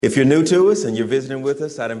If you're new to us and you're visiting with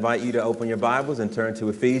us, I'd invite you to open your Bibles and turn to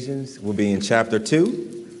Ephesians. We'll be in chapter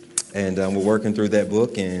 2, and we're working through that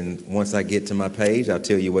book. And once I get to my page, I'll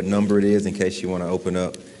tell you what number it is in case you want to open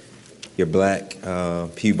up your black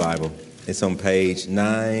pew Bible. It's on page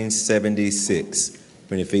 976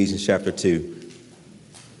 in Ephesians chapter 2.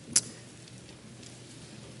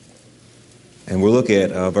 And we'll look at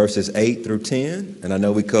verses 8 through 10. And I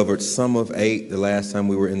know we covered some of 8 the last time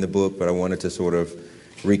we were in the book, but I wanted to sort of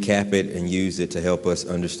recap it and use it to help us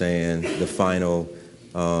understand the final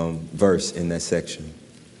verse in that section.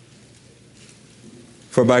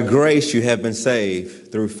 For by grace you have been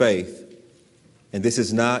saved through faith, and this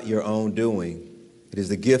is not your own doing. It is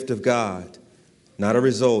the gift of God, not a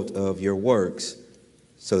result of your works,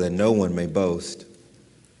 so that no one may boast.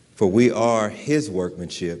 For we are his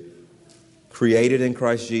workmanship, created in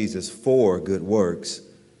Christ Jesus for good works,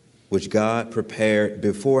 which God prepared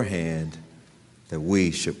beforehand that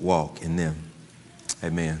we should walk in them.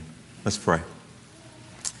 Amen. Let's pray.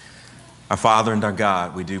 Our Father and our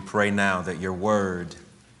God, we do pray now that your word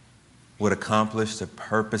would accomplish the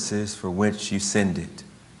purposes for which you send it.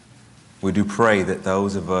 We do pray that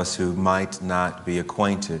those of us who might not be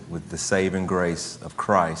acquainted with the saving grace of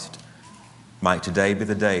Christ might today be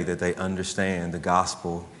the day that they understand the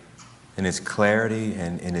gospel in its clarity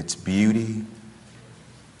and in its beauty.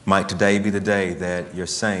 Might today be the day that your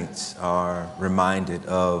saints are reminded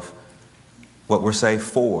of what we're saved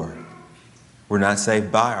for. We're not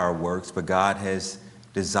saved by our works, but God has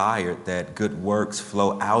desired that good works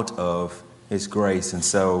flow out of his grace. And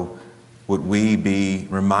so would we be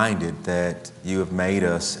reminded that you have made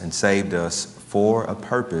us and saved us for a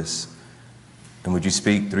purpose? And would you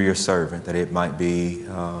speak through your servant that it might be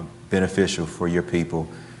beneficial for your people?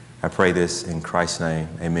 I pray this in Christ's name.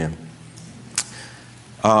 Amen.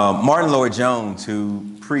 Martin Lloyd-Jones, who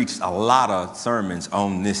preached a lot of sermons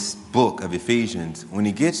on this book of Ephesians, when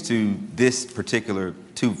he gets to this particular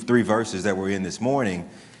 3 verses that we're in this morning,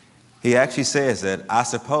 he actually says that I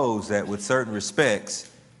suppose that with certain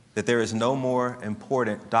respects that there is no more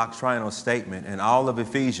important doctrinal statement in all of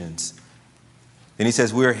Ephesians. And he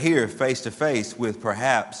says we're here face to face with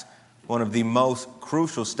perhaps one of the most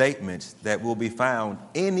crucial statements that will be found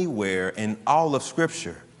anywhere in all of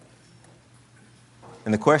Scripture.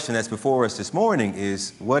 And the question that's before us this morning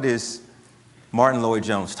is, what is Martin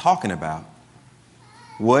Lloyd-Jones talking about?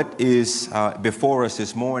 What is before us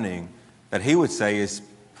this morning that he would say is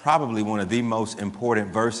probably one of the most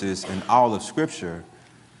important verses in all of Scripture?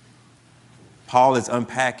 Paul is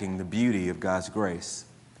unpacking the beauty of God's grace.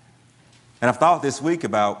 And I've thought this week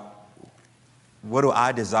about, what do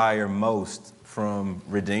I desire most from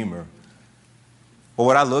Redeemer? Well,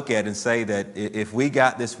 what I look at and say that if we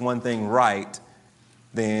got this one thing right,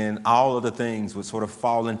 then all of the things would sort of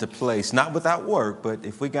fall into place, not without work, but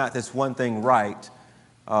if we got this one thing right,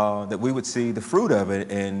 that we would see the fruit of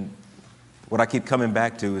it. And what I keep coming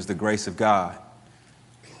back to is the grace of God.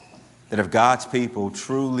 That if God's people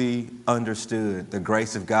truly understood the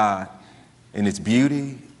grace of God in its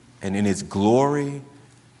beauty and in its glory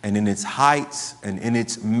and in its heights and in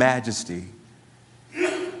its majesty,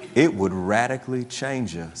 it would radically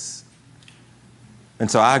change us. And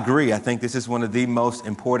so I agree. I think this is one of the most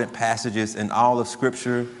important passages in all of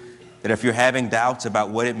Scripture, that if you're having doubts about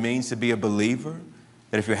what it means to be a believer,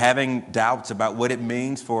 that if you're having doubts about what it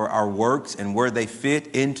means for our works and where they fit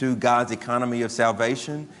into God's economy of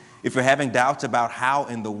salvation, if you're having doubts about how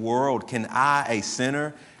in the world can I, a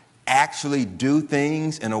sinner, actually do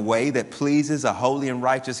things in a way that pleases a holy and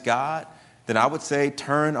righteous God, then I would say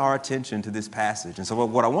turn our attention to this passage. And so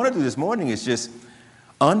what I want to do this morning is just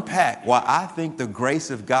unpack why I think the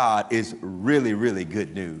grace of God is really, really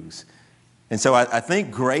good news. And so I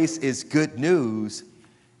think grace is good news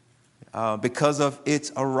because of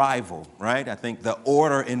its arrival, right? I think the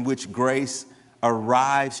order in which grace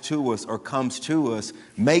arrives to us or comes to us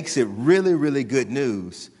makes it really, really good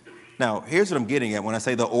news. Now, here's what I'm getting at when I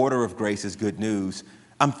say the order of grace is good news.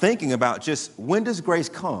 I'm thinking about just, when does grace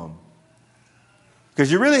come?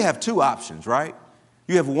 Because you really have 2 options, right?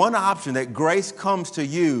 You have one option, that grace comes to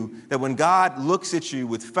you, that when God looks at you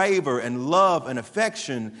with favor and love and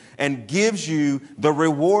affection and gives you the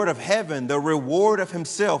reward of heaven, the reward of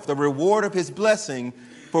himself, the reward of his blessing,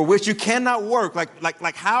 for which you cannot work.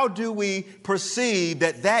 Like how do we perceive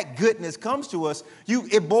that goodness comes to us?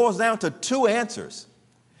 It boils down to 2 answers.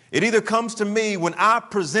 It either comes to me when I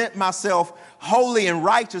present myself holy and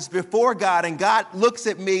righteous before God, and God looks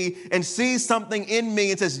at me and sees something in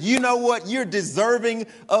me and says, you know what, you're deserving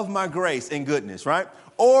of my grace and goodness, right?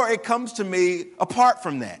 Or it comes to me apart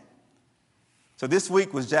from that. So this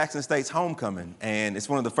week was Jackson State's homecoming, and it's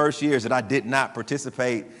one of the first years that I did not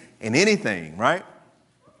participate in anything, right?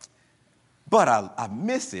 But I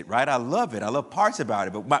miss it, right? I love it. I love parts about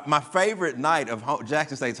it. But my favorite night of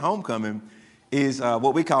Jackson State's homecoming is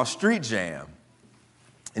what we call Street Jam.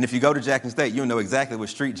 And if you go to Jackson State, you'll know exactly what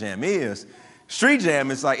Street Jam is. Street Jam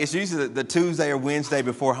is it's usually the Tuesday or Wednesday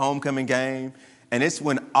before homecoming game. And it's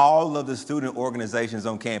when all of the student organizations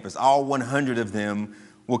on campus, all 100 of them,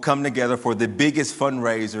 will come together for the biggest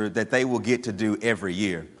fundraiser that they will get to do every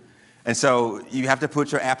year. And so you have to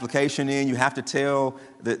put your application in. You have to tell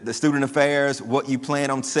the student affairs what you plan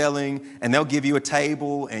on selling, and they'll give you a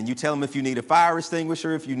table, and you tell them if you need a fire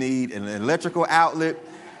extinguisher, if you need an electrical outlet.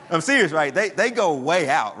 I'm serious, right? They go way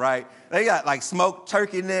out, right? They got like smoked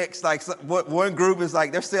turkey necks. Like one group is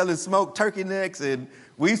like they're selling smoked turkey necks, and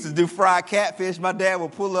we used to do fried catfish. My dad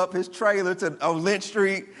would pull up his trailer on Lynch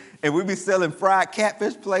Street, and we'd be selling fried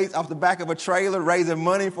catfish plates off the back of a trailer, raising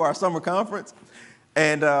money for our summer conference.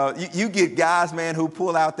 And you get guys, man, who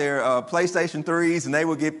pull out their PlayStation 3s, and they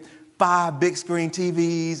will get 5 big screen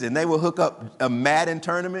TVs, and they will hook up a Madden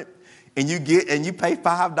tournament, and you pay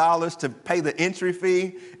 $5 to pay the entry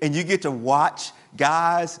fee, and you get to watch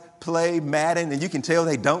guys play Madden, and you can tell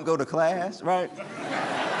they don't go to class, right?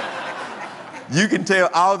 You can tell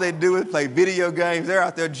all they do is play video games. They're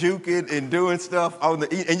out there juking and doing stuff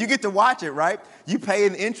and you get to watch it, right? You pay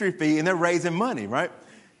an entry fee, and they're raising money, right?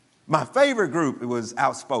 My favorite group was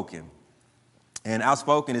Outspoken. And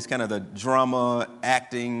Outspoken is kind of the drama,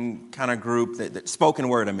 acting kind of group, spoken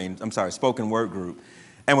word group.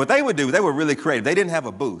 And what they would do, they were really creative. They didn't have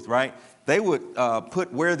a booth, right? They would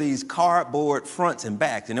wear these cardboard fronts and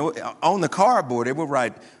backs. And on the cardboard, it would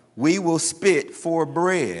write, "We will spit for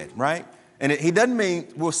bread," right? And he doesn't mean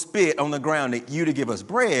we'll spit on the ground at you to give us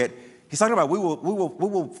bread. He's talking about we will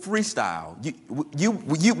freestyle.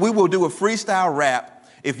 We will do a freestyle rap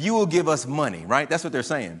if you will give us money, right? That's what they're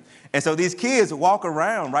saying. And so these kids walk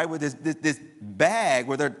around, right, with this bag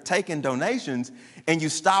where they're taking donations, and you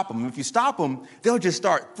stop them. If you stop them, they'll just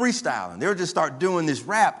start freestyling. They'll just start doing this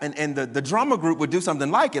rap. And the drama group would do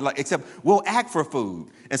something like it, except we'll act for food.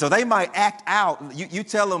 And so they might act out. You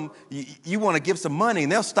tell them you want to give some money,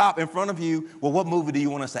 and they'll stop in front of you. Well, what movie do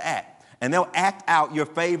you want us to act? And they'll act out your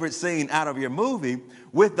favorite scene out of your movie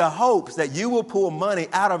with the hopes that you will pull money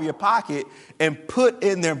out of your pocket and put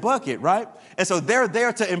in their bucket, right? And so they're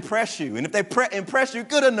there to impress you. And if they impress you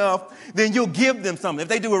good enough, then you'll give them something. If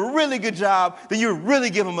they do a really good job, then you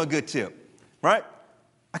really give them a good tip, right?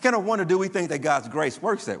 I kind of wonder, do we think that God's grace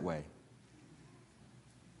works that way?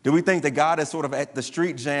 Do we think that God is sort of at the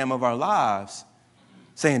street jam of our lives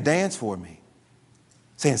saying, dance for me,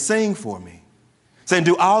 saying, sing for me, saying,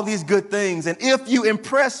 do all these good things, and if you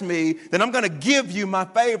impress me, then I'm going to give you my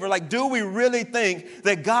favor? Like, do we really think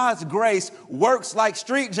that God's grace works like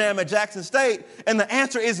street jam at Jackson State? And the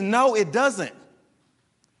answer is no, it doesn't.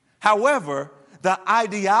 However, the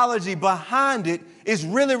ideology behind it is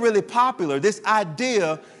really, really popular. This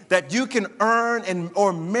idea that you can earn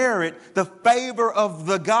or merit the favor of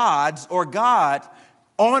the gods or God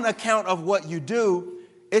on account of what you do,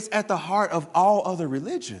 it's at the heart of all other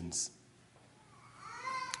religions.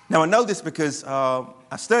 Now, I know this because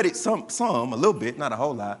I studied some, a little bit, not a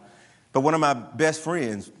whole lot, but one of my best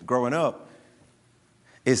friends growing up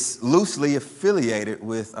is loosely affiliated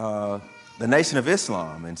with the Nation of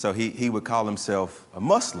Islam, and so he would call himself a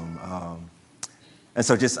Muslim. And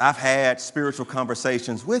so I've had spiritual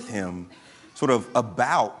conversations with him sort of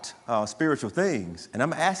about spiritual things, and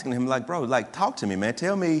I'm asking him, like, bro, like, talk to me, man.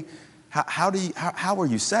 Tell me, how are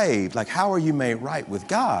you saved? Like, how are you made right with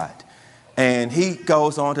God? And he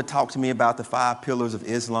goes on to talk to me about the 5 pillars of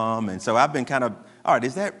Islam. And so I've been kind of, all right,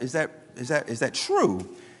 is that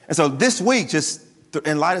true? And so this week, just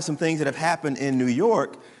in light of some things that have happened in New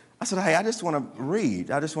York, I said, hey, I just want to read.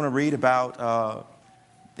 I just want to read about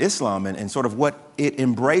Islam and sort of what it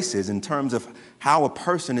embraces in terms of how a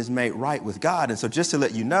person is made right with God. And so just to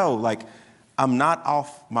let you know, like, I'm not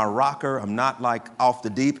off my rocker. I'm not like off the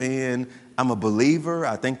deep end. I'm a believer.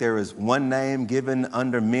 I think there is one name given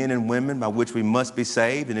under men and women by which we must be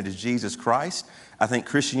saved, and it is Jesus Christ. I think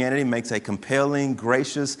Christianity makes a compelling,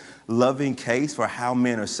 gracious, loving case for how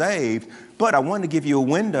men are saved. But I wanted to give you a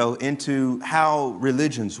window into how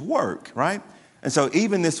religions work, right? And so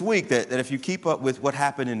even this week, that if you keep up with what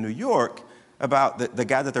happened in New York about the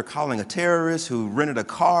guy that they're calling a terrorist who rented a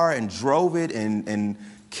car and drove it and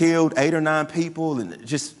killed 8 or 9 people,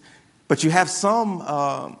 but you have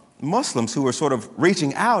some Muslims who are sort of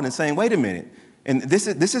reaching out and saying, wait a minute. And this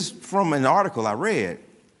is from an article I read.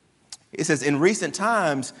 It says, in recent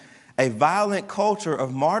times, A violent culture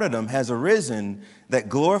of martyrdom has arisen that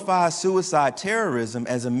glorifies suicide terrorism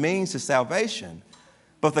as a means to salvation.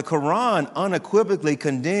 But the Quran unequivocally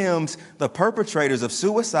condemns the perpetrators of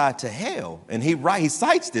suicide to hell. And he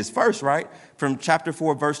cites this first, right, from chapter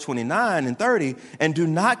 4, verse 29 and 30. And do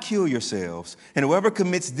not kill yourselves. And whoever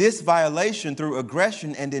commits this violation through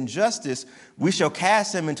aggression and injustice, we shall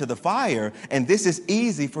cast him into the fire. And this is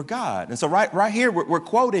easy for God. And so right here, we're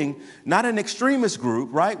quoting not an extremist group,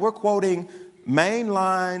 right? We're quoting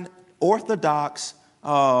mainline Orthodox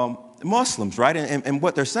Muslims, right? And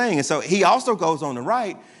what they're saying. And so he also goes on to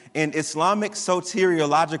write, in Islamic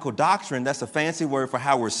soteriological doctrine, that's a fancy word for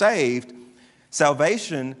how we're saved,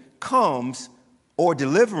 salvation comes, or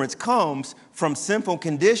deliverance comes from sinful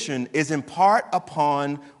condition, is in part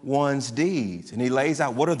upon one's deeds. And he lays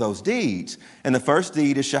out what are those deeds. And the first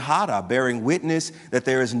deed is shahada, bearing witness that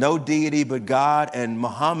there is no deity but God and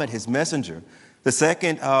Muhammad, his messenger. The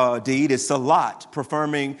second deed is salat,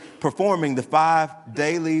 performing the 5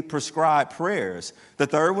 daily prescribed prayers. The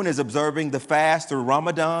third one is observing the fast through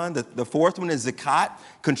Ramadan. The fourth one is zakat,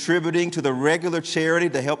 contributing to the regular charity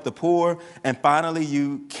to help the poor. And finally,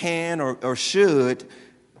 you can or should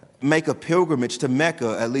make a pilgrimage to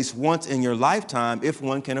Mecca at least once in your lifetime if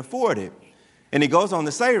one can afford it. And he goes on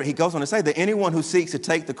to say that anyone who seeks to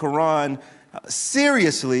take the Quran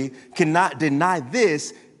seriously cannot deny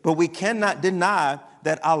this. But we cannot deny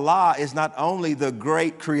that Allah is not only the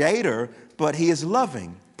great creator, but he is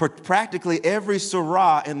loving. Practically every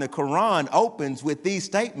surah in the Quran opens with these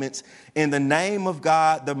statements: in the name of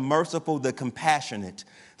God, the merciful, the compassionate.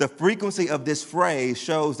 The frequency of this phrase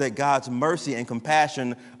shows that God's mercy and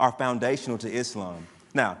compassion are foundational to Islam.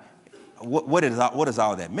 Now, what does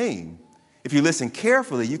all that mean? If you listen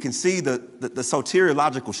carefully, you can see the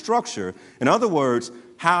soteriological structure. In other words,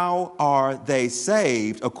 how are they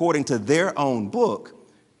saved according to their own book?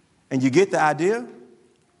 And you get the idea?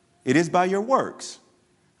 It is by your works.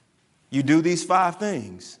 You do these 5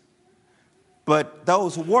 things. But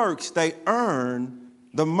those works, they earn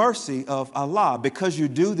the mercy of Allah. Because you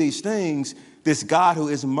do these things, this God who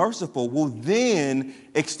is merciful will then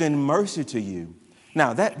extend mercy to you.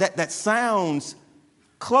 Now, that sounds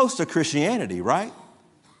close to Christianity, right?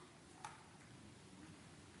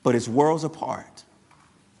 But it's worlds apart.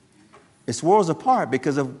 It's worlds apart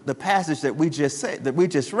because of the passage that we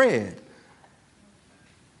just read.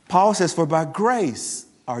 Paul says, "For by grace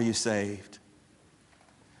are you saved,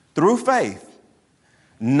 through faith,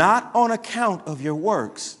 not on account of your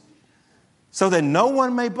works, so that no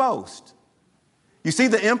one may boast." You see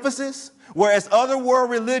the emphasis? Whereas other world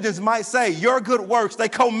religions might say your good works, they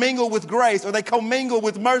commingle with grace or they commingle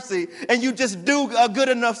with mercy, and you just do good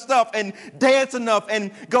enough stuff and dance enough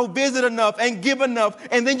and go visit enough and give enough,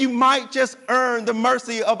 and then you might just earn the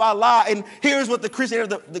mercy of Allah. And here's what the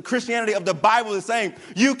Christianity of the Bible is saying: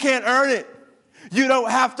 you can't earn it. You don't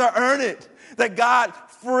have to earn it. That God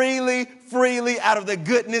freely out of the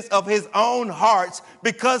goodness of his own heart,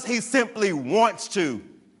 because he simply wants to,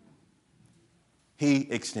 he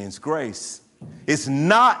extends grace. It's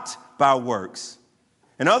not by works.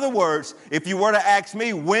 In other words, if you were to ask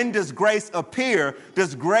me, when does grace appear?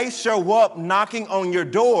 Does grace show up knocking on your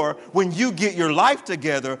door when you get your life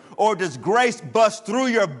together? Or does grace bust through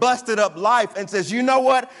your busted up life and says, you know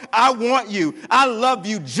what? I want you. I love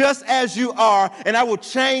you just as you are, and I will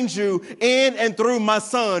change you in and through my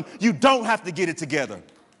son. You don't have to get it together.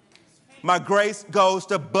 My grace goes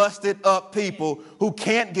to busted up people who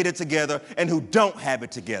can't get it together and who don't have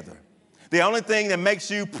it together. The only thing that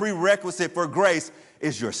makes you prerequisite for grace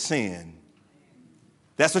is your sin.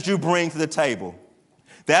 That's what you bring to the table.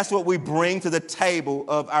 That's what we bring to the table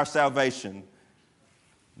of our salvation,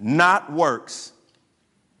 not works.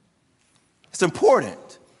 It's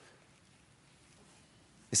important.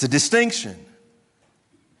 It's a distinction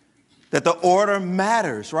that the order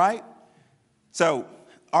matters, right? So,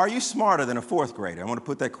 are you smarter than a 4th grader? I want to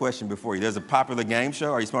put that question before you. There's a popular game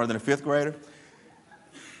show. Are you smarter than a 5th grader?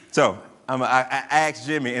 So I asked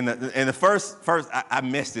Jimmy in the first I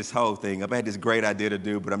messed this whole thing up. I had this great idea to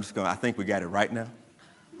do, but I think we got it right now.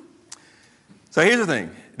 So here's the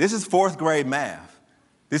thing. This is 4th grade math.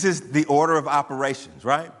 This is the order of operations,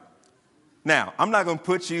 right? Now, I'm not going to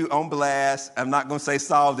put you on blast. I'm not going to say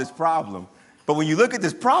solve this problem. But when you look at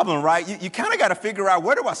this problem, right, you kind of got to figure out,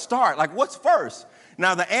 where do I start? Like, what's first?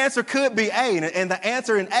 Now, the answer could be A, and the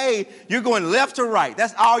answer in A, you're going left to right.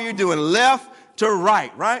 That's all you're doing, left to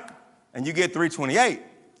right, right? And you get 328.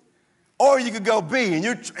 Or you could go B,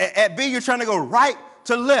 and at B, you're trying to go right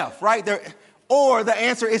to left, right? Or the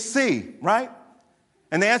answer is C, right?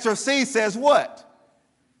 And the answer of C says what?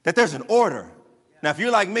 That there's an order. Now, if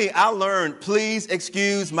you're like me, I learned, please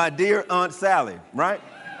excuse my dear Aunt Sally, right?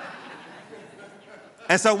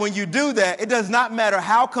 And so when you do that, it does not matter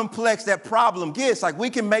how complex that problem gets. Like, we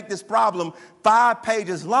can make this problem 5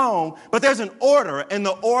 pages long, but there's an order, and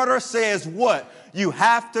the order says what? You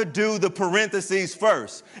have to do the parentheses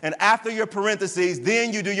first. And after your parentheses,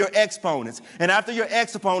 then you do your exponents. And after your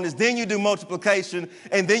exponents, then you do multiplication,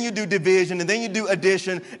 and then you do division, and then you do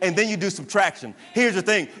addition, and then you do subtraction. Here's the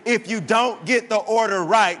thing. If you don't get the order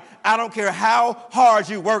right, I don't care how hard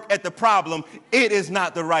you work at the problem, it is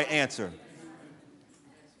not the right answer.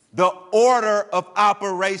 The order of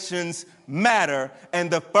operations matter,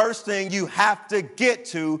 and the first thing you have to get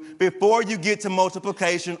to before you get to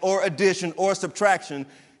multiplication or addition or subtraction,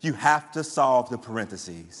 you have to solve the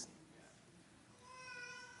parentheses.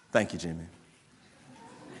 Thank you, Jimmy.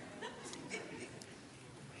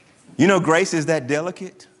 You know, grace is that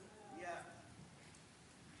delicate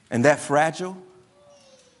and that fragile.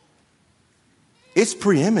 It's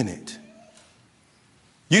preeminent.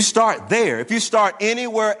 You start there. If you start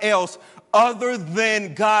anywhere else other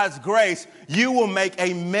than God's grace, you will make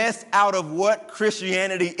a mess out of what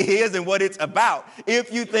Christianity is and what it's about.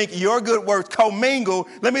 If you think your good works commingle,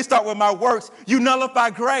 let me start with my works, you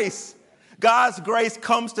nullify grace. God's grace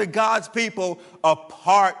comes to God's people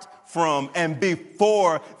apart from and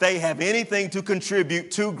before they have anything to contribute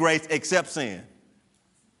to grace except sin.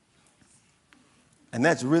 And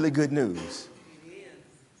that's really good news.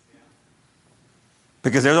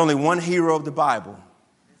 Because there's only one hero of the Bible.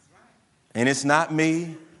 And it's not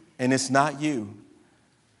me, and it's not you.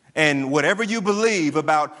 And whatever you believe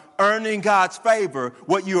about earning God's favor,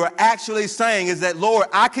 what you are actually saying is that, Lord,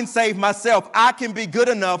 I can save myself. I can be good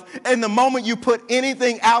enough. And the moment you put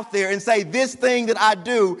anything out there and say, this thing that I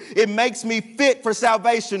do, it makes me fit for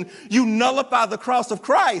salvation, you nullify the cross of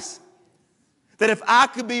Christ. That if I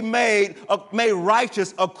could be made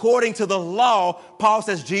righteous according to the law, Paul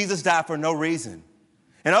says Jesus died for no reason.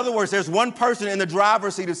 In other words, there's one person in the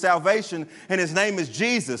driver's seat of salvation, and his name is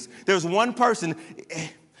Jesus. There's one person.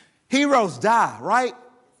 Heroes die, right?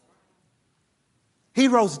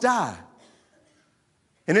 Heroes die.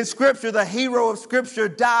 And in Scripture, the hero of Scripture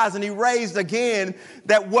dies, and he raised again,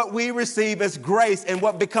 that what we receive as grace and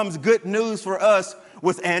what becomes good news for us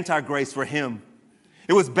was anti-grace for him.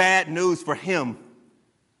 It was bad news for him.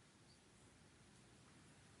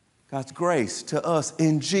 God's grace to us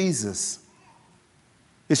in Jesus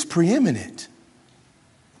is preeminent.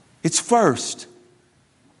 It's first.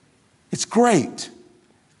 It's great.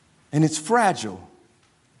 And it's fragile.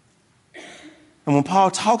 And when Paul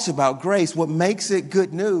talks about grace, what makes it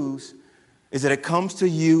good news is that it comes to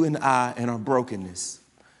you and I in our brokenness.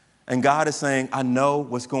 And God is saying, I know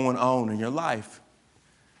what's going on in your life,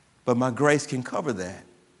 but my grace can cover that.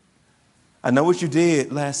 I know what you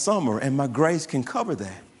did last summer, and my grace can cover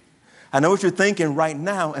that. I know what you're thinking right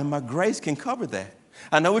now, and my grace can cover that.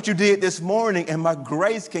 I know what you did this morning, and my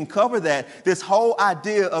grace can cover that. This whole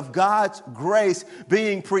idea of God's grace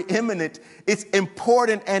being preeminent, it's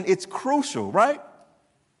important and it's crucial, right?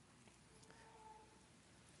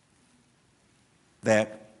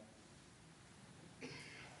 That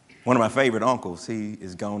one of my favorite uncles, he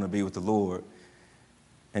is going to be with the Lord,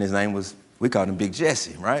 and his name was, we called him Big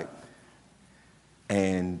Jesse, right?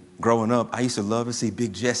 And growing up, I used to love to see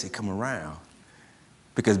Big Jesse come around,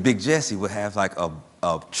 because Big Jesse would have like a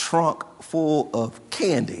trunk full of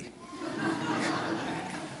candy.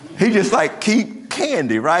 He just like keep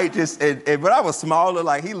candy, right? But I was smaller,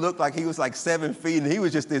 like he looked like he was like 7 feet, and he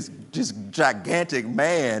was just this gigantic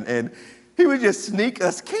man, and he would just sneak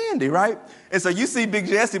us candy, right? And so you see Big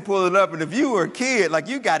Jesse pulling up, and if you were a kid, like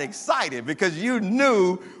you got excited because you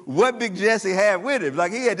knew what Big Jesse had with him.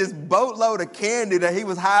 Like he had this boatload of candy that he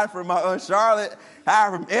was hiding from my Aunt Charlotte,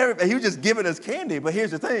 hiding from everybody. He was just giving us candy. But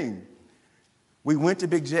here's the thing. We went to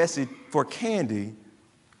Big Jesse for candy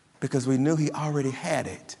because we knew he already had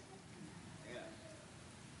it.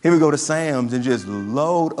 He would go to Sam's and just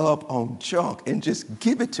load up on junk and just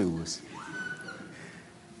give it to us.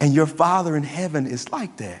 And your Father in heaven is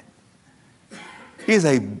like that. He is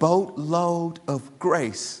a boatload of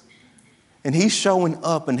grace. And he's showing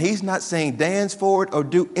up, and he's not saying dance for it or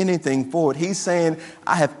do anything for it. He's saying,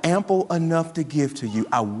 I have ample enough to give to you.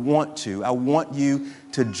 I want you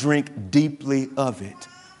to drink deeply of it.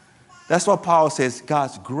 That's why Paul says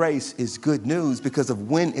God's grace is good news, because of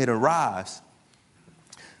when it arrives.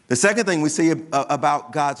 The second thing we see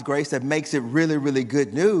about God's grace that makes it really, really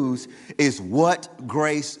good news is what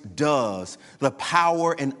grace does, the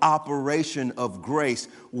power and operation of grace.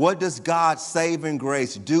 What does God's saving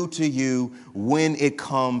grace do to you when it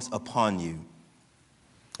comes upon you?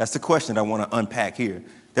 That's the question that I want to unpack here.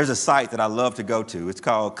 There's a site that I love to go to. It's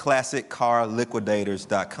called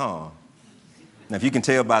ClassicCarLiquidators.com. Now, if you can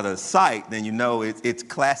tell by the site, then you know it's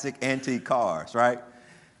classic antique cars, right?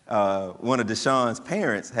 One of Deshaun's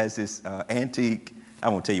parents has this antique, I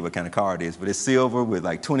won't tell you what kind of car it is, but it's silver with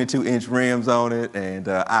like 22-inch rims on it. And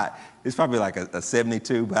it's probably like a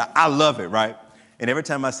 72, but I love it, right? And every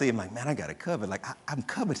time I see it, I'm like, man, I got to covet. Like, I'm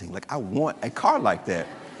coveting. Like, I want a car like that.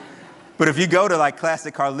 But if you go to like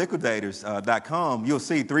ClassicCarLiquidators.com, you'll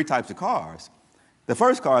see three types of cars. The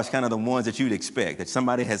first car is kind of the ones that you'd expect, that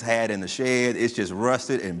somebody has had in the shed. It's just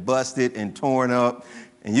rusted and busted and torn up.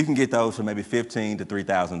 And you can get those for maybe $1,500 to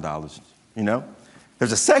 $3,000, you know?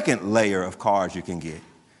 There's a second layer of cars you can get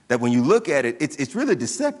that when you look at it, it's really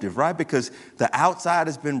deceptive, right? Because the outside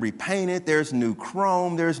has been repainted. There's new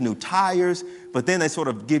chrome. There's new tires. But then they sort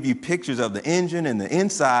of give you pictures of the engine and the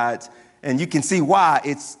insides. And you can see why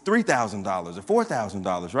it's $3,000 or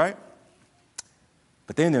 $4,000, right?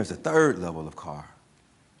 But then there's a third level of car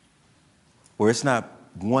where it's not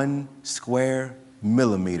 1 square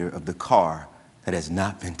millimeter of the car that has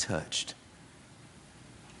not been touched.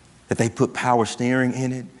 That they put power steering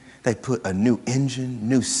in it. They put a new engine,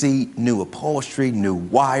 new seat, new upholstery, new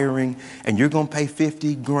wiring, and you're going to pay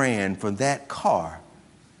 $50,000 for that car.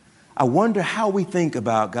 I wonder how we think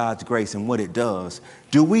about God's grace and what it does.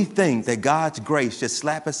 Do we think that God's grace just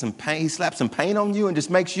slaps some paint on you and just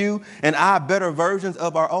makes you and I better versions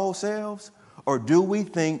of our old selves? Or do we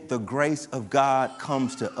think the grace of God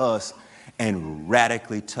comes to us and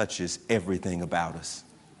radically touches everything about us?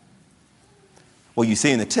 What you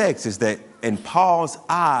see in the text is that in Paul's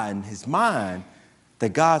eye and his mind,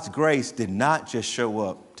 that God's grace did not just show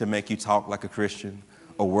up to make you talk like a Christian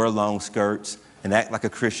or wear long skirts and act like a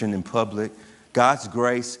Christian in public. God's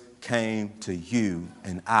grace came to you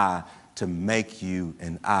and I to make you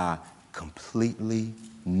and I completely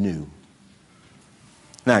new.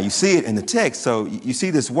 Now, you see it in the text, so you see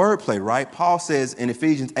this wordplay, right? Paul says in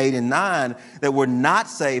Ephesians 8 and 9 that we're not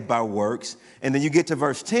saved by works, and then you get to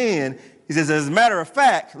verse 10, he says, as a matter of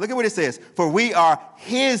fact, look at what it says, for we are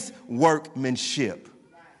his workmanship.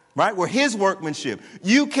 Right? We're his workmanship.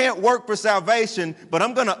 You can't work for salvation, but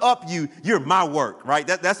I'm going to up you. You're my work, right?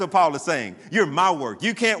 That's what Paul is saying. You're my work.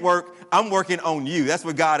 You can't work. I'm working on you. That's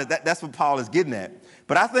what God is. That's what Paul is getting at.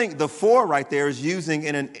 But I think the for right there is used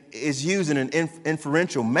in an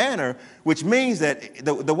inferential manner, which means that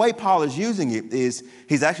the way Paul is using it is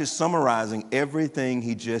he's actually summarizing everything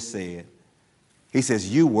he just said. He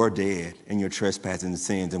says, you were dead in your trespasses and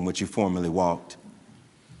sins in which you formerly walked.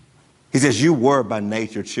 He says, you were by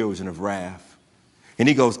nature children of wrath. And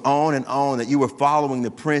he goes on and on that you were following the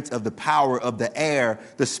prince of the power of the air,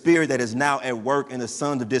 the spirit that is now at work in the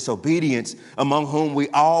sons of disobedience, among whom we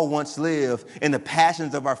all once lived in the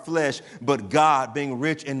passions of our flesh. But God, being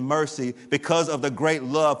rich in mercy, because of the great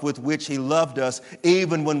love with which he loved us,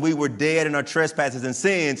 even when we were dead in our trespasses and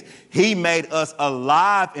sins, he made us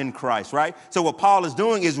alive in Christ, right? So what Paul is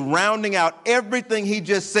doing is rounding out everything he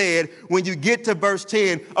just said. When you get to verse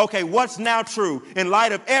 10, okay, what's now true? In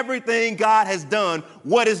light of everything God has done,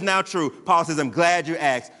 what is now true? Paul says, I'm glad you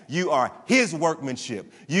asked. You are his workmanship.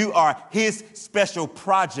 You are his special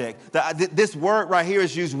project. This word right here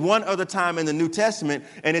is used one other time in the New Testament,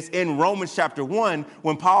 and it's in Romans chapter 1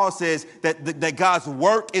 when Paul says that God's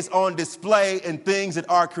work is on display in things that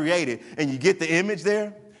are created. And you get the image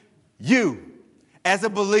there? You, as a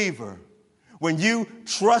believer, when you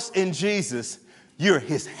trust in Jesus, you're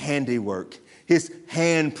his handiwork. His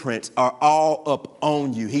handprints are all up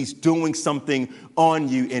on you. He's doing something on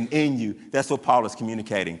you and in you. That's what Paul is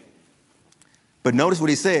communicating. But notice what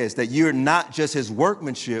he says, that you're not just his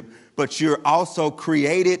workmanship, but you're also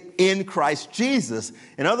created in Christ Jesus.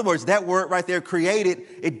 In other words, that word right there, created,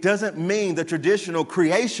 it doesn't mean the traditional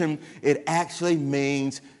creation. It actually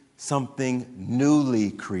means something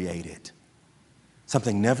newly created,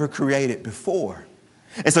 something never created before.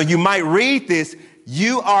 And so you might read this,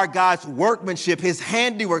 you are God's workmanship, his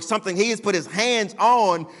handiwork, something he has put his hands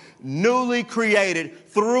on, newly created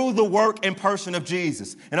through the work and person of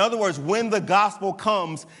Jesus. In other words, when the gospel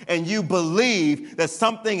comes and you believe that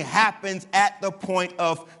something happens at the point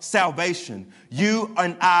of salvation, you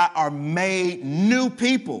and I are made new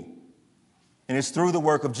people. And it's through the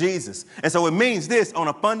work of Jesus. And so it means this on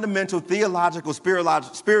a fundamental theological,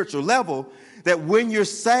 spiritual level, that when you're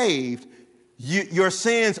saved, your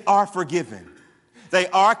sins are forgiven. They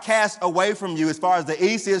are cast away from you as far as the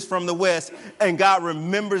east is from the west, and God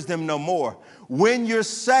remembers them no more. When you're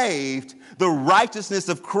saved, the righteousness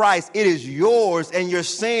of Christ, it is yours, and your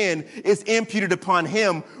sin is imputed upon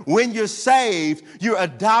him. When you're saved, you're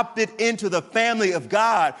adopted into the family of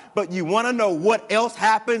God. But you want to know what else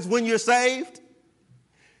happens when you're saved?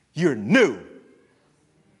 You're new.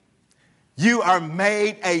 You are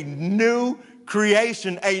made a new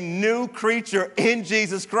creation, a new creature in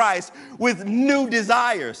Jesus Christ with new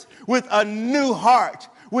desires, with a new heart,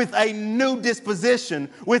 with a new disposition,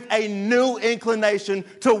 with a new inclination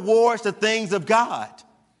towards the things of God.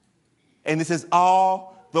 And this is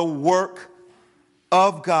all the work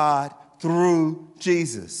of God through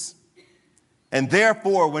Jesus. And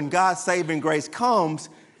therefore, when God's saving grace comes,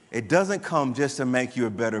 it doesn't come just to make you a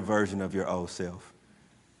better version of your old self.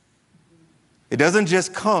 It doesn't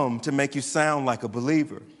just come to make you sound like a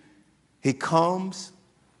believer. He comes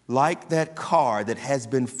like that car that has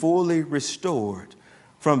been fully restored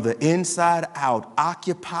from the inside out,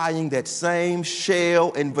 occupying that same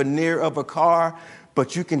shell and veneer of a car,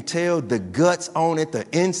 but you can tell the guts on it, the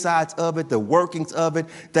insides of it, the workings of it,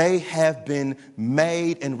 they have been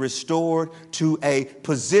made and restored to a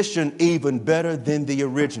position even better than the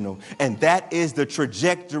original. And that is the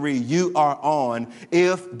trajectory you are on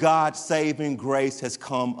if God's saving grace has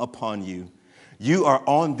come upon you. You are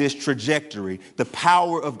on this trajectory. The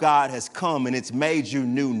power of God has come and it's made you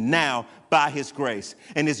new now by his grace.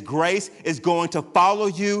 And his grace is going to follow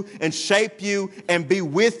you and shape you and be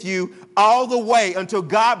with you all the way until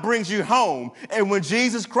God brings you home. And when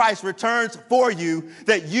Jesus Christ returns for you,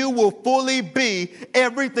 that you will fully be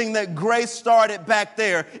everything that grace started back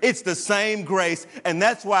there. It's the same grace. And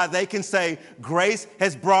that's why they can say, grace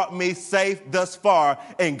has brought me safe thus far,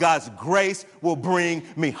 and God's grace will bring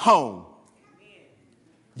me home.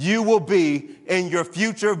 You will be in your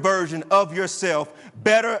future version of yourself,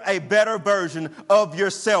 a better version of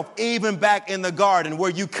yourself, even back in the garden where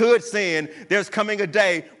you could sin. There's coming a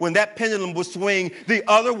day when that pendulum will swing the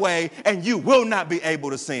other way and you will not be able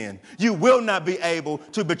to sin. You will not be able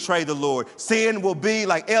to betray the Lord. Sin will be,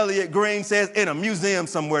 like Elliot Green says, in a museum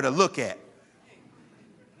somewhere to look at.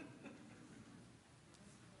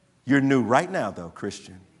 You're new right now, though,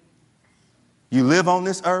 Christian. You live on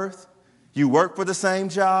this earth. You work for the same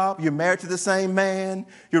job. You're married to the same man.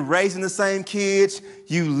 You're raising the same kids.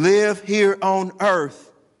 You live here on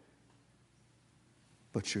earth,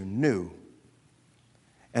 but you're new.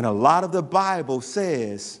 And a lot of the Bible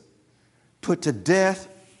says, put to death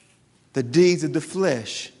the deeds of the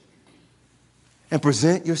flesh and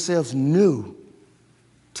present yourselves new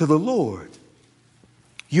to the Lord.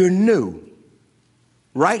 You're new.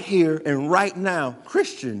 Right here and right now,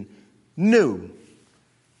 Christian, new.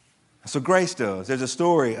 So grace does. There's a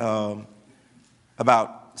story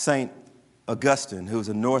about St. Augustine, who was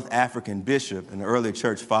a North African bishop and an early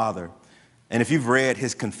church father. And if you've read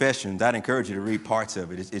his Confessions, I'd encourage you to read parts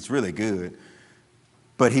of it. It's really good.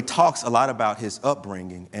 But he talks a lot about his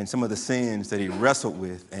upbringing and some of the sins that he wrestled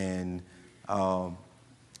with. And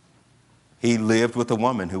he lived with a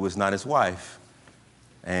woman who was not his wife.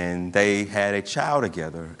 And they had a child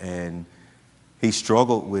together. And he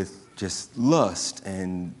struggled with just lust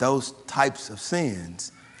and those types of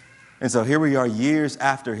sins. And so here we are years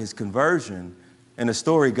after his conversion, and the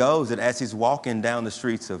story goes that as he's walking down the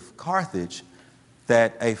streets of Carthage,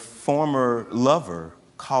 that a former lover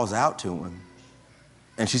calls out to him.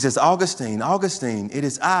 And she says, Augustine, Augustine, it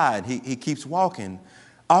is I. And he keeps walking.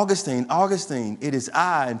 Augustine, Augustine, it is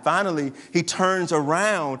I. And finally, he turns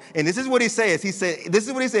around, and this is what he says. She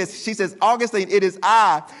says, Augustine, it is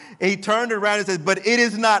I. And he turned around and says, but it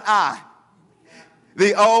is not I.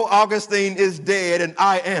 The old Augustine is dead, and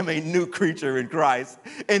I am a new creature in Christ.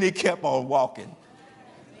 And he kept on walking.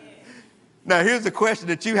 Now, here's the question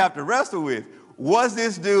that you have to wrestle with. Was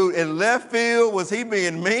this dude in left field? Was he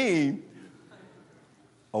being mean?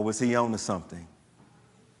 Or was he on to something?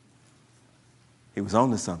 He was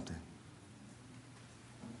on to something.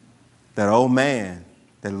 That old man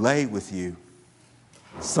that laid with you,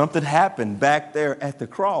 something happened back there at the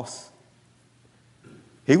cross.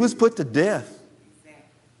 He was put to death.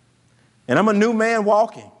 And I'm a new man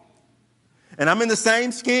walking. And I'm in the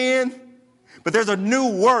same skin, but there's a new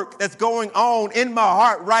work that's going on in my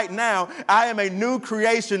heart right now. I am a new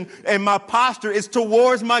creation, and my posture is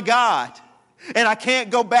towards my God. And I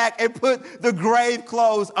can't go back and put the grave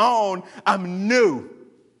clothes on. I'm new.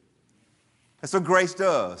 That's what grace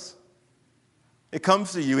does. It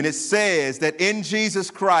comes to you and it says that in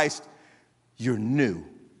Jesus Christ, you're new.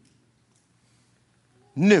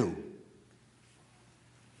 New.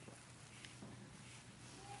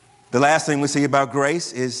 The last thing we see about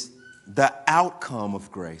grace is the outcome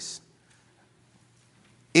of grace,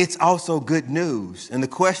 it's also good news. And the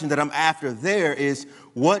question that I'm after there is,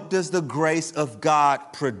 what does the grace of God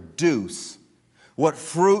produce? What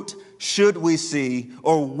fruit should we see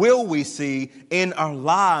or will we see in our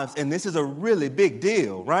lives? And this is a really big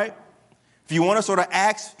deal, right? If you want to sort of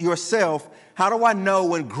ask yourself, how do I know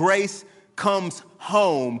when grace comes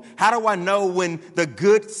home? How do I know when the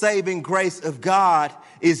good saving grace of God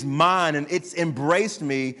is mine and it's embraced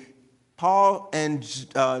me? Paul and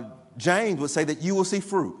James would say that you will see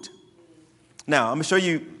fruit. Now, I'm going to show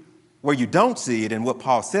you where you don't see it and what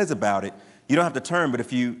Paul says about it. You don't have to turn, but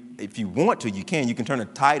if you want to, you can. You can turn to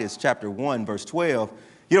Titus chapter 1, verse 12.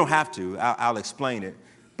 You don't have to. I'll explain it.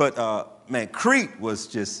 But, man, Crete was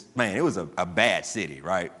just, man, it was a bad city,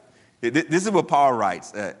 right? This is what Paul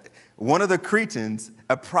writes. One of the Cretans,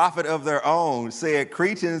 a prophet of their own, said,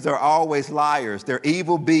 Cretans are always liars. They're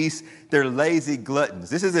evil beasts. They're lazy gluttons.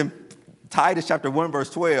 This is in Titus chapter 1, verse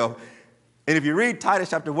 12. And if you read Titus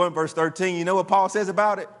chapter 1, verse 13, you know what Paul says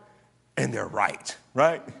about it? And they're right?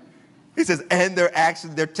 He says, and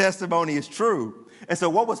their testimony is true. And so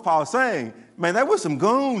what was Paul saying? Man, there were some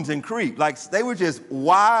goons in Crete. Like, they were just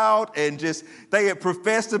wild and they had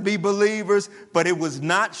professed to be believers, but it was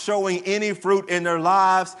not showing any fruit in their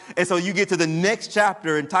lives. And so you get to the next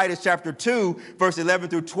chapter in Titus chapter 2, verse 11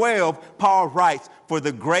 through 12, Paul writes, for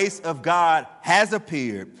the grace of God has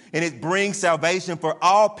appeared, and it brings salvation for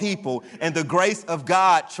all people. And the grace of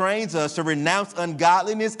God trains us to renounce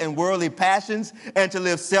ungodliness and worldly passions and to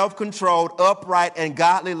live self-controlled, upright, and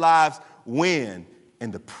godly lives when?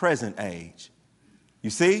 In the present age. You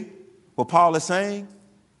see what Paul is saying?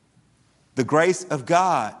 The grace of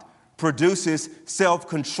God produces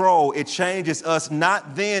self-control. It changes us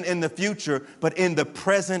not then in the future, but in the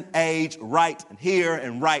present age, right here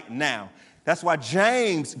and right now. That's why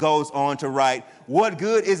James goes on to write, what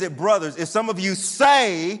good is it, brothers, if some of you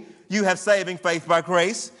say you have saving faith by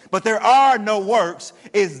grace, but there are no works?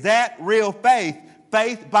 Is that real faith?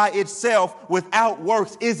 Faith by itself without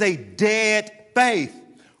works is a dead faith.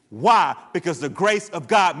 Why? Because the grace of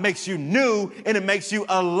God makes you new and it makes you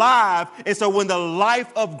alive. And so when the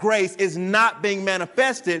life of grace is not being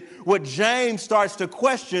manifested, what James starts to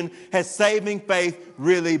question, has saving faith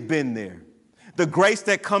really been there? The grace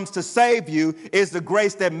that comes to save you is the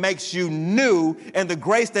grace that makes you new, and the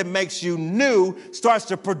grace that makes you new starts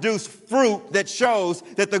to produce fruit that shows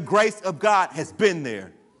that the grace of God has been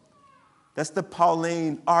there. That's the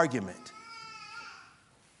Pauline argument.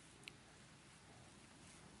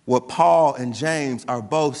 What Paul and James are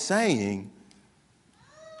both saying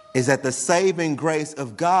is that the saving grace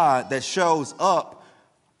of God that shows up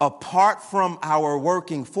apart from our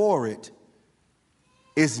working for it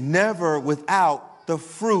is never without the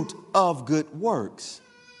fruit of good works.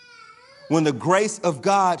 When the grace of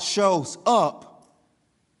God shows up,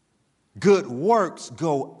 good works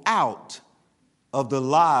go out of the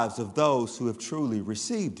lives of those who have truly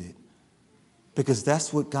received it, because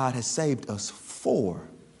that's what God has saved us for.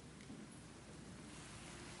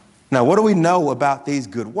 Now, what do we know about these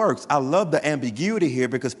good works? I love the ambiguity here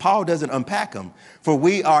because Paul doesn't unpack them. For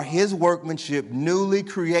we are his workmanship, newly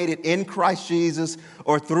created in Christ Jesus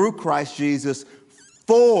or through Christ Jesus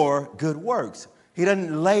for good works. He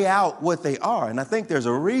doesn't lay out what they are. And I think there's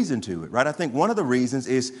a reason to it, right? I think one of the reasons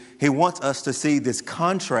is he wants us to see this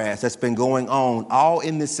contrast that's been going on all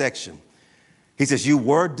in this section. He says, you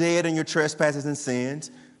were dead in your trespasses and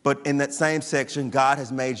sins, but in that same section, God has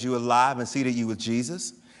made you alive and seated you with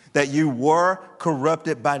Jesus. That you were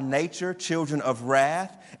corrupted by nature, children of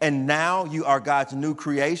wrath, and now you are God's new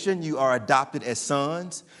creation. You are adopted as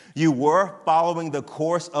sons. You were following the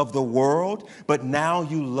course of the world, but now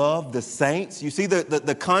you love the saints. You see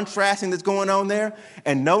the contrasting that's going on there?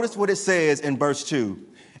 And notice what it says in verse 2.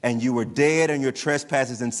 And you were dead in your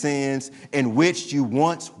trespasses and sins in which you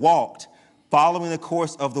once walked, following the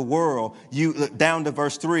course of the world. You look down to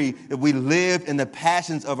verse 3, that we lived in the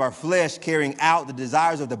passions of our flesh, carrying out the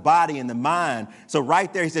desires of the body and the mind. So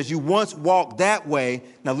right there, he says, you once walked that way.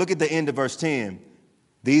 Now look at the end of verse 10.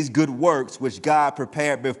 These good works which God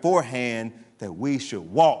prepared beforehand that we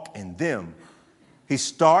should walk in them. He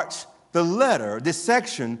starts the letter, this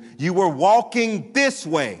section, you were walking this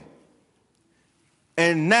way.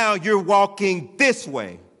 And now you're walking this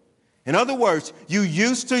way. In other words, you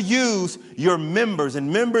used to use your members,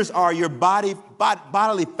 and members are your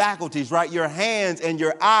bodily faculties, right? Your hands and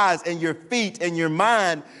your eyes and your feet and your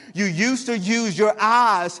mind. You used to use your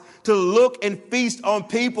eyes to look and feast on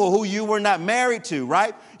people who you were not married to,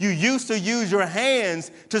 right? You used to use your hands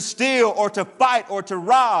to steal or to fight or to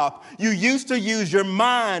rob. You used to use your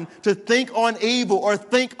mind to think on evil or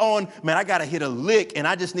think on, man, I got to hit a lick and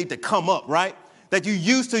I just need to come up, right? That you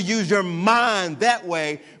used to use your mind that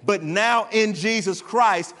way, but now in Jesus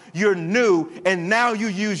Christ, you're new, and now you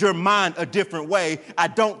use your mind a different way. I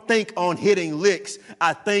don't think on hitting licks.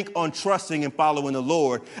 I think on trusting and following the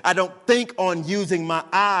Lord. I don't think on using my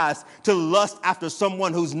eyes to lust after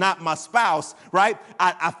someone who's not my spouse, right?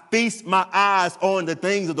 I feast my eyes on the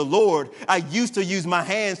things of the Lord. I used to use my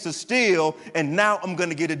hands to steal, and now I'm going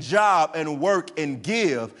to get a job and work and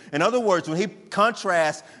give. In other words, when he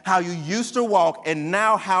contrasts how you used to walk and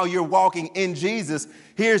now how you're walking in Jesus,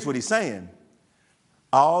 here's what he's saying.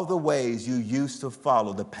 All the ways you used to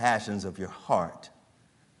follow the passions of your heart,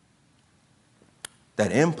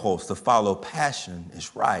 that impulse to follow passion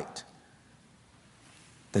is right.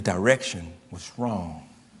 The direction was wrong.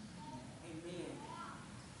 Amen.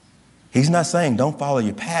 He's not saying don't follow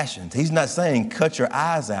your passions. He's not saying cut your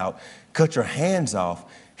eyes out, cut your hands off.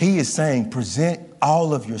 He is saying present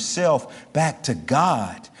all of yourself back to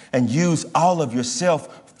God and use all of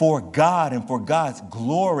yourself for God and for God's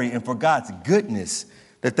glory and for God's goodness.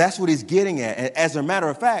 That's what he's getting at. And as a matter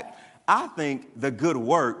of fact, I think the good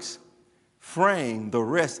works frame the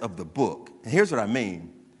rest of the book. And here's what I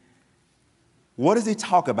mean. What does he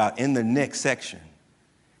talk about in the next section?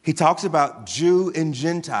 He talks about Jew and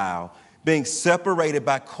Gentile being separated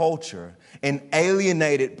by culture and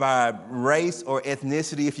alienated by race or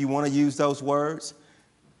ethnicity, if you want to use those words.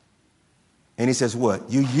 And he says, what?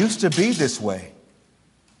 You used to be this way,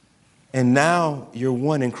 and now you're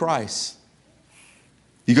one in Christ.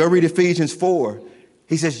 You go read Ephesians 4.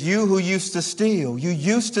 He says, you who used to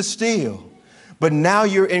steal, but now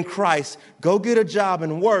you're in Christ. Go get a job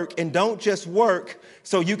and work, and don't just work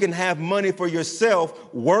so you can have money for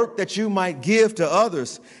yourself. Work that you might give to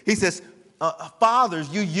others. He says, fathers,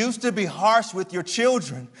 you used to be harsh with your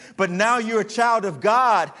children, but now you're a child of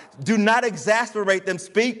God. Do not exasperate them.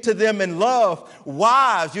 Speak to them in love.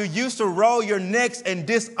 Wives, you used to roll your necks and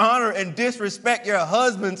dishonor and disrespect your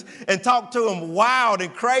husbands and talk to them wild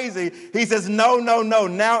and crazy. He says, no.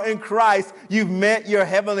 Now in Christ, you've met your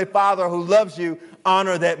heavenly Father who loves you.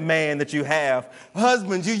 Honor that man that you have.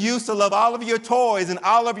 Husbands, you used to love all of your toys and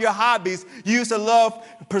all of your hobbies. You used to love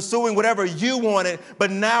pursuing whatever you wanted,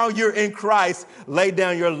 but now you're in Christ. Lay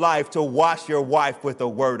down your life to wash your wife with the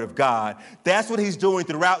word of God. That's what he's doing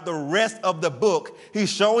throughout the rest of the book.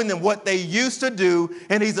 He's showing them what they used to do,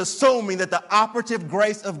 and he's assuming that the operative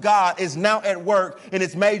grace of God is now at work, and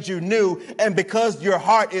it's made you new. And because your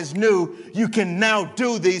heart is new, you can now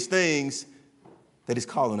do these things that he's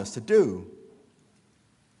calling us to do.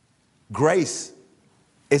 Grace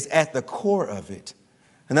is at the core of it.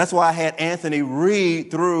 And that's why I had Anthony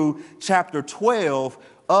read through chapter 12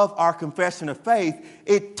 of our confession of faith.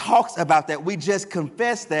 It talks about that. We just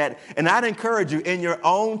confessed that. And I'd encourage you in your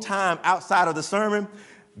own time outside of the sermon,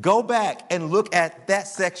 go back and look at that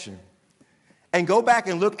section. And go back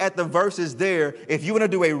and look at the verses there. If you want to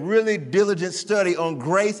do a really diligent study on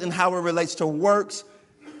grace and how it relates to works,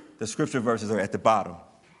 the scripture verses are at the bottom.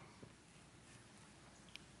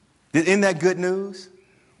 Isn't that good news?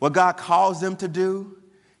 What God calls them to do,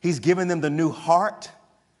 he's given them the new heart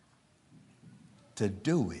to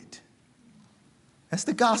do it. That's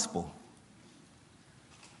the gospel.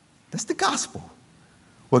 That's the gospel.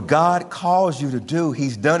 What God calls you to do,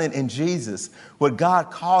 he's done it in Jesus. What God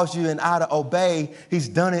calls you and I to obey, he's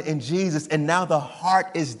done it in Jesus. And now the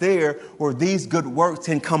heart is there where these good works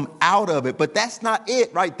can come out of it. But that's not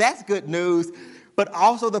it, right? That's good news. But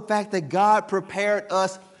also the fact that God prepared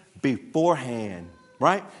us beforehand,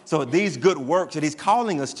 right? So these good works that he's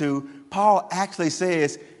calling us to, Paul actually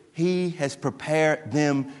says he has prepared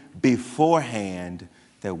them beforehand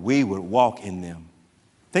that we would walk in them.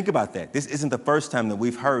 Think about that. This isn't the first time that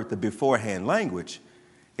we've heard the beforehand language.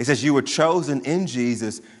 It says you were chosen in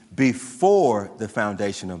Jesus before the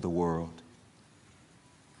foundation of the world.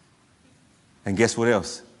 And guess what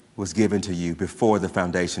else was given to you before the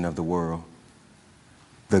foundation of the world?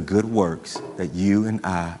 The good works that you and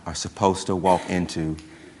I are supposed to walk into.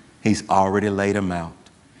 He's already laid them out.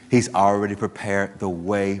 He's already prepared the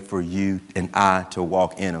way for you and I to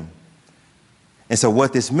walk in them. And so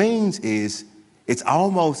what this means is it's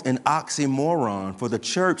almost an oxymoron for the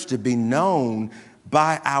church to be known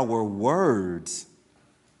by our words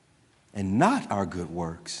and not our good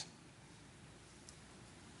works.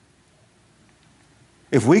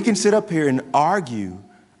 If we can sit up here and argue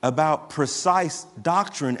about precise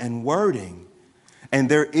doctrine and wording, and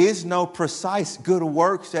there is no precise good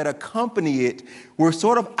works that accompany it, we're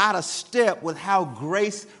sort of out of step with how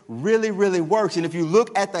grace really, really works. And if you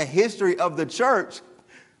look at the history of the church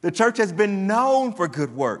has been known for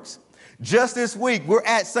good works. Just this week, we're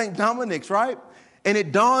at St. Dominic's, right? And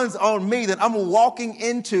it dawns on me that I'm walking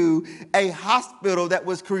into a hospital that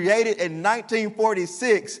was created in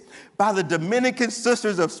 1946 by the Dominican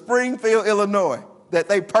Sisters of Springfield, Illinois, that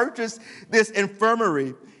they purchased this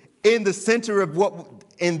infirmary in the center of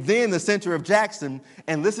the center of Jackson.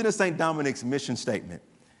 And listen to St. Dominic's mission statement.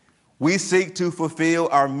 We seek to fulfill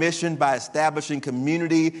our mission by establishing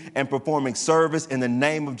community and performing service in the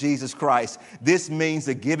name of Jesus Christ. This means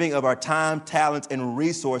the giving of our time, talents, and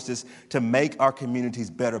resources to make our communities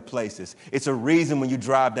better places. It's a reason when you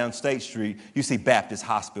drive down State Street, you see Baptist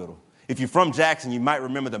Hospital. If you're from Jackson, you might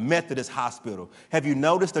remember the Methodist Hospital. Have you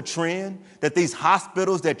noticed a trend that these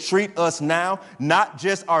hospitals that treat us now, not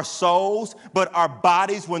just our souls, but our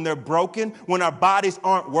bodies when they're broken, when our bodies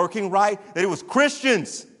aren't working right, that it was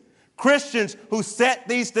Christians who set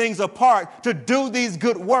these things apart to do these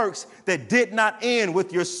good works that did not end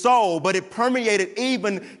with your soul, but it permeated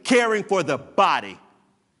even caring for the body.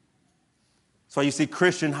 So you see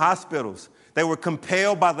Christian hospitals. They were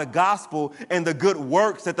compelled by the gospel and the good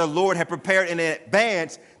works that the Lord had prepared in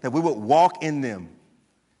advance that we would walk in them.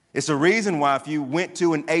 It's a reason why if you went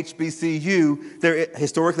to an HBCU, their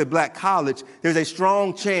historically black college, there's a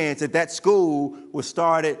strong chance that that school was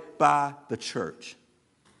started by the church.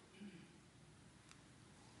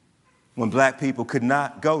 When black people could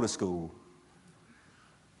not go to school,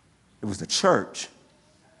 it was the church.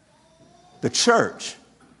 The church.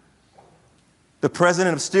 The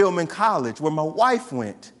president of Stillman College, where my wife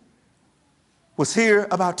went, was here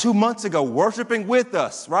about 2 months ago worshiping with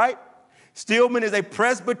us, right? Stillman is a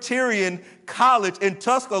Presbyterian college in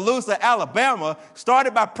Tuscaloosa, Alabama,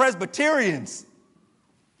 started by Presbyterians.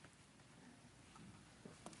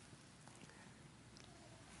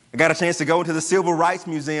 I got a chance to go into the Civil Rights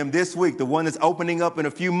Museum this week, the one that's opening up in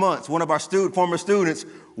a few months. One of our former students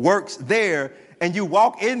works there, and you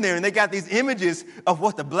walk in there and they got these images of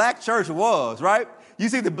what the black church was, right? You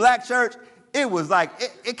see the black church, it was like,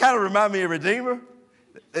 it kind of reminded me of Redeemer.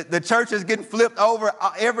 The church is getting flipped over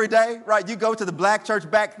every day, right? You go to the black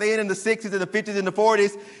church back then in the 60s and the 50s and the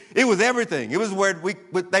 40s, it was everything. It was where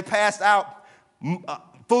they passed out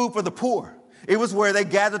food for the poor. It was where they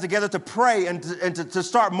gathered together to pray and to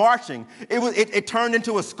start marching. It turned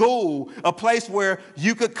into a school, a place where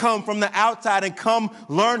you could come from the outside and come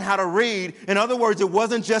learn how to read. In other words, it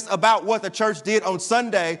wasn't just about what the church did on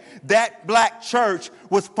Sunday. That black church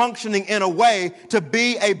was functioning in a way to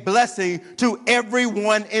be a blessing to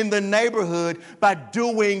everyone in the neighborhood by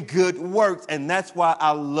doing good works. And that's why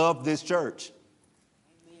I love this church.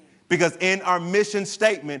 Because in our mission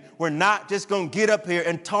statement, we're not just going to get up here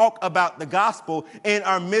and talk about the gospel. In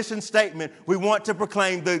our mission statement, we want to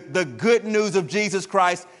proclaim the good news of Jesus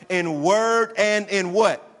Christ in word and in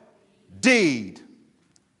what? Deed.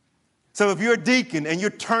 So if you're a deacon and you're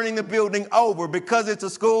turning the building over because it's a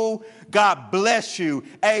school, God bless you.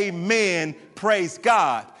 Amen. Praise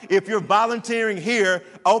God. If you're volunteering here,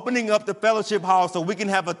 opening up the fellowship hall so we can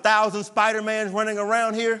have 1,000 Spider-Mans running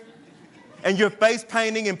around here, and you're face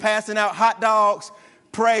painting and passing out hot dogs,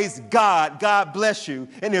 praise God. God bless you.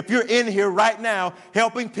 And if you're in here right now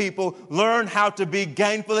helping people learn how to be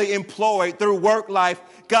gainfully employed through work life,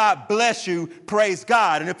 God bless you. Praise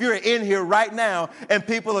God. And if you're in here right now and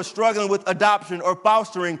people are struggling with adoption or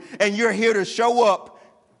fostering and you're here to show up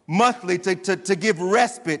monthly to give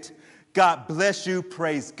respite, God bless you.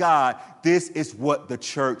 Praise God. This is what the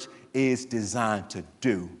church is designed to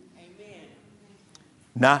do.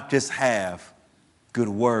 Not just have good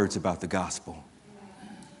words about the gospel,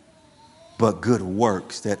 but good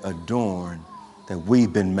works that adorn that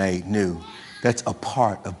we've been made new. That's a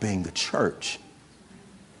part of being the church.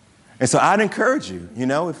 And so I'd encourage you,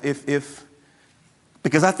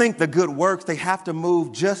 because I think the good works, they have to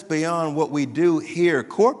move just beyond what we do here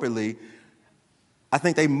corporately. I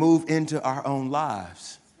think they move into our own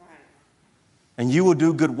lives. And you will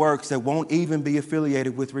do good works that won't even be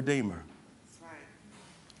affiliated with Redeemer.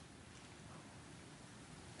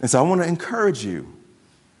 And so I want to encourage you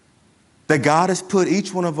that God has put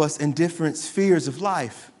each one of us in different spheres of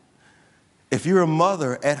life. If you're a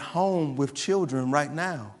mother at home with children right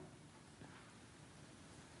now,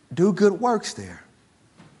 do good works there.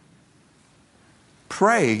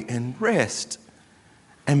 Pray and rest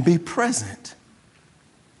and be present.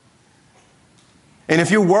 And if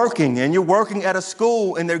you're working and you're working at a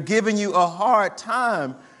school and they're giving you a hard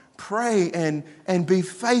time, pray and be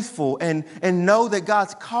faithful and know that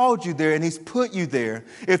God's called you there and he's put you there.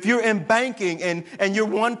 If you're in banking and you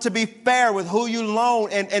want to be fair with who you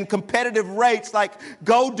loan and competitive rates, like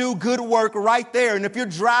go do good work right there. And if you're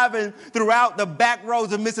driving throughout the back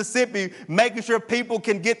roads of Mississippi, making sure people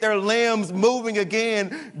can get their limbs moving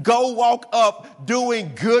again, go walk up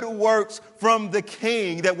doing good works from the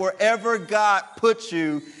King, that wherever God puts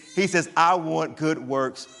you, he says, I want good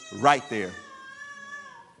works right there.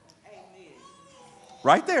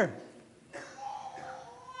 Right there.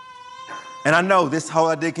 And I know this whole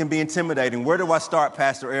idea can be intimidating. Where do I start,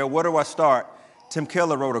 Pastor Earl? Where do I start? Tim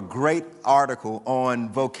Keller wrote a great article on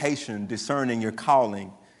vocation, discerning your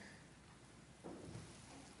calling.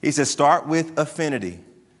 He says, start with affinity.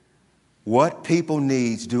 What people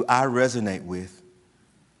needs do I resonate with?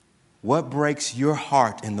 What breaks your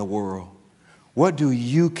heart in the world? What do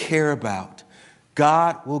you care about?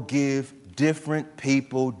 God will give different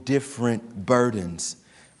people different burdens.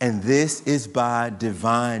 And this is by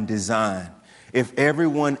divine design. If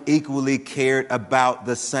everyone equally cared about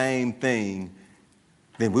the same thing,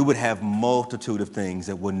 then we would have multitude of things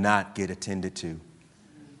that would not get attended to.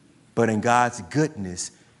 But in God's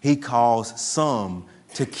goodness, he calls some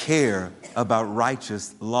to care about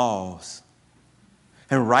righteous laws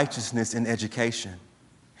and righteousness in education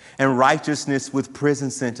and righteousness with prison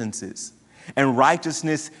sentences and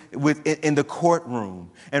righteousness in the courtroom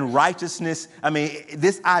and righteousness. I mean,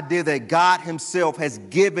 this idea that God himself has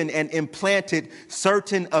given and implanted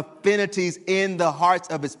certain affinities in the hearts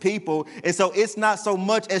of his people. And so it's not so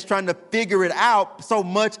much as trying to figure it out so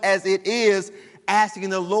much as it is asking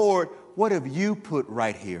the Lord, what have you put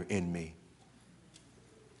right here in me?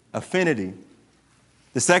 Affinity.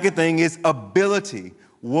 The second thing is ability.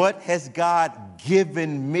 What has God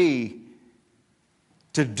given me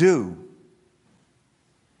to do?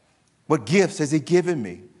 What gifts has he given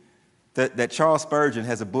me? That Charles Spurgeon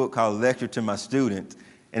has a book called Lecture to My Student.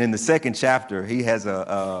 And in the second chapter, he has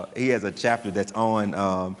a chapter that's on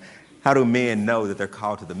how do men know that they're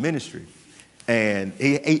called to the ministry. And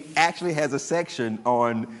he actually has a section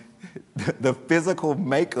on the physical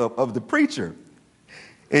makeup of the preacher.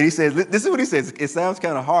 And he says, this is what he says. It sounds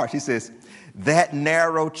kind of harsh. He says, that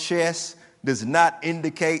narrow chest does not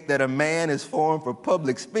indicate that a man is formed for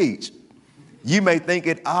public speech. You may think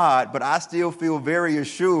it odd, but I still feel very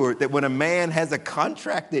assured that when a man has a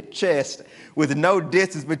contracted chest with no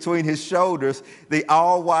distance between his shoulders, the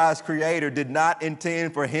all-wise Creator did not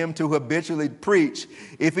intend for him to habitually preach.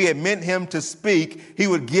 If he had meant him to speak, he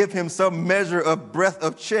would give him some measure of breadth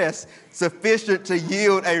of chest sufficient to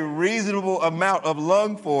yield a reasonable amount of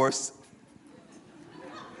lung force.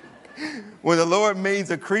 When the Lord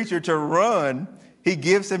means a creature to run, he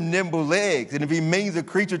gives him nimble legs. And if he means a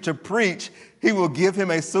creature to preach, he will give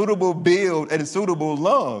him a suitable build and suitable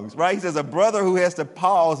lungs, right? He says a brother who has to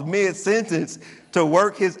pause mid-sentence to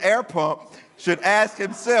work his air pump should ask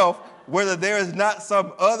himself whether there is not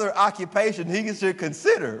some other occupation he should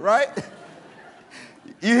consider, right?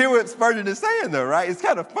 You hear what Spurgeon is saying, though, right? It's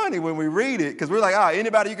kind of funny when we read it because we're like,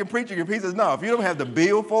 anybody you can preach, you can preach. He says, no, if you don't have the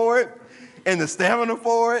build for it and the stamina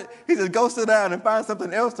for it, he says, go sit down and find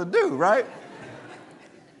something else to do, right?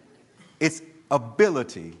 It's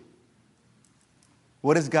ability.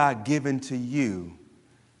 What has God given to you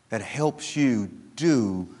that helps you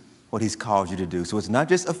do what he's called you to do? So it's not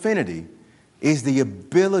just affinity, it's the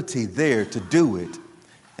ability there to do it.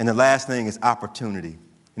 And the last thing is opportunity.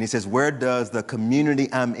 And he says, where does the community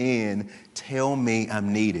I'm in tell me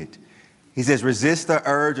I'm needed? He says, resist the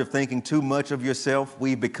urge of thinking too much of yourself.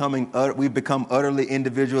 We've become utterly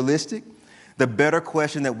individualistic. The better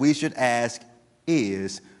question that we should ask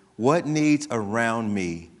is, what needs around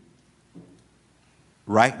me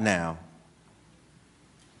right now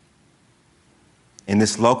in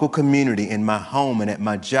this local community, in my home and at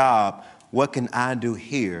my job? What can I do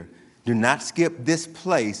here? Do not skip this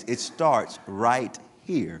place. It starts right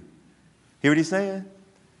here. Hear what he's saying?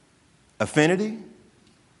 Affinity,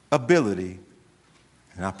 ability,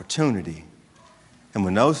 and opportunity. And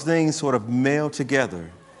when those things sort of meld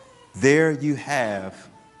together, there you have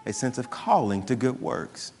a sense of calling to good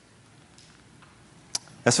works.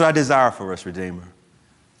 That's what I desire for us, Redeemer.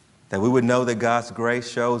 That we would know that God's grace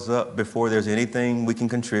shows up before there's anything we can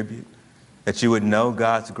contribute. That you would know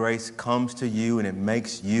God's grace comes to you and it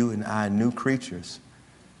makes you and I new creatures.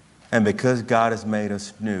 And because God has made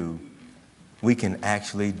us new, we can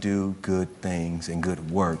actually do good things and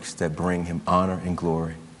good works that bring him honor and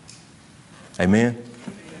glory. Amen?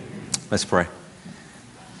 Let's pray.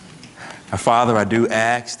 Our Father, I do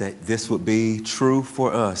ask that this would be true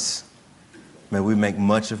for us. May we make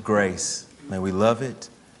much of grace. May we love it.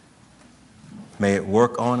 May it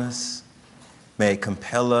work on us. May it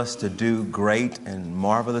compel us to do great and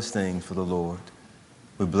marvelous things for the Lord.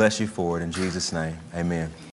 We bless you for it in Jesus' name. Amen.